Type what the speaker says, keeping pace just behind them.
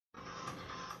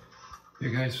Hey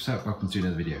guys, what's up? Welcome to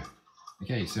another video.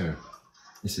 Okay, so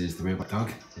this is the robot dog.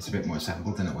 It's a bit more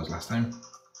assembled than it was last time.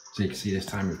 So you can see this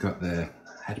time we've got the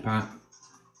head part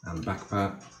and the back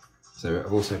part. So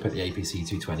I've also put the APC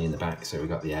 220 in the back, so we've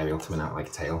got the aerial coming out like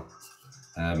a tail.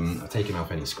 I've taken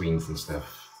off any screens and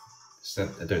stuff, so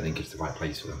I don't think it's the right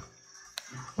place for them.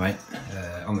 Right,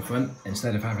 on the front,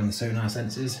 instead of having the sonar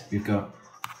sensors, we've got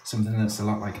something that's a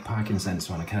lot like a parking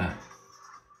sensor on a car.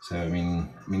 So I mean,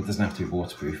 it doesn't have to be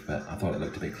waterproof, but I thought it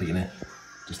looked a bit cleaner.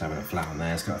 Just having it flat on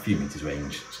there. It's got a few meters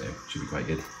range, so it should be quite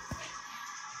good.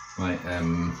 Right,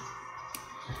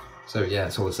 so yeah,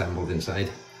 it's all assembled inside.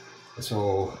 It's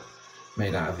all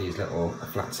made out of these little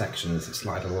flat sections that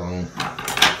slide along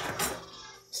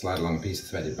a piece of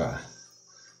threaded bar.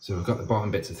 So we've got the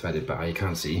bottom bits of threaded bar you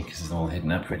can't see because it's all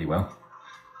hidden up pretty well.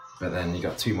 But then you've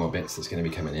got two more bits that's going to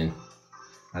be coming in.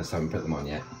 I just haven't put them on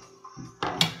yet.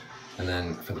 And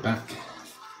then for the back,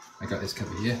 I got this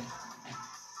cover here.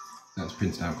 That's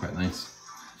printed out quite nice.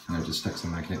 And I've just stuck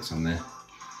some magnets on there.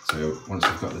 So once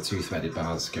I've got the two threaded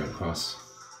bars going across,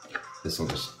 this will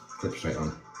just clip straight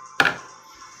on.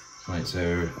 Right,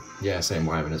 so yeah, same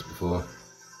wiring as before.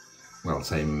 Well,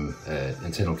 same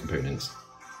internal components.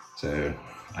 So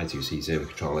I2C servo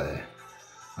controller,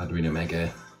 Arduino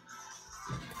Mega,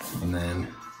 and then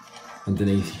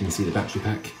underneath you can see the battery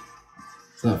pack.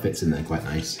 So that fits in there quite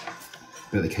nice.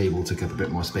 But the cable took up a bit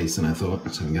more space than I thought,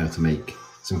 so I'm going to have to make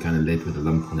some kind of lid with a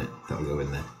lump on it that'll go in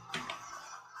there.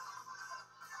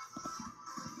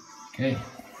 Okay,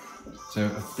 so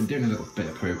I've been doing a little bit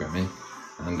of programming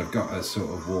and I've got a sort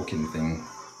of walking thing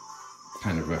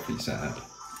kind of roughly set up,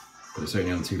 but it's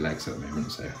only on two legs at the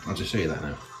moment, so I'll just show you that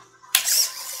now.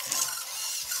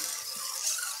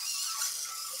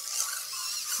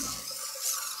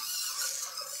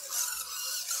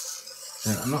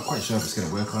 So I'm not quite sure if it's going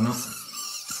to work or not.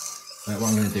 But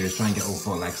what I'm going to do is try and get all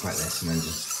four legs like this and then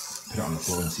just put it on the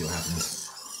floor and see what happens.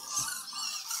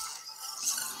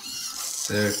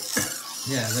 So,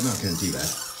 yeah, they're not going to do bad.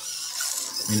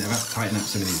 I mean, I've had to tighten up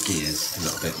some of these gears a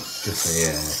little bit because they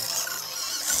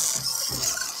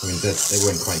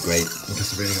weren't quite great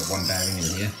because I've only got one bearing in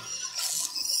here.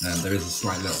 There is a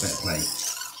slight little bit of play,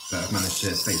 but I've managed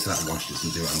to space it out and wash this and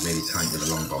do it on really tight with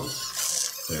a long bolt.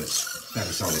 So it's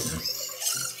fairly solid now.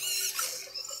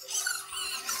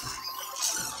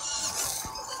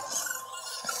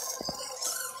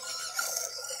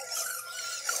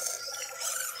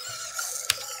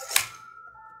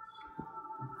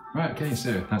 Right, okay,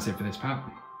 so that's it for this part.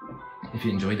 If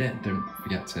you enjoyed it, don't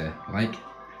forget to like.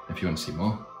 If you want to see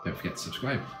more, don't forget to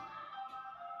subscribe.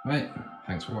 Right,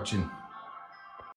 thanks for watching.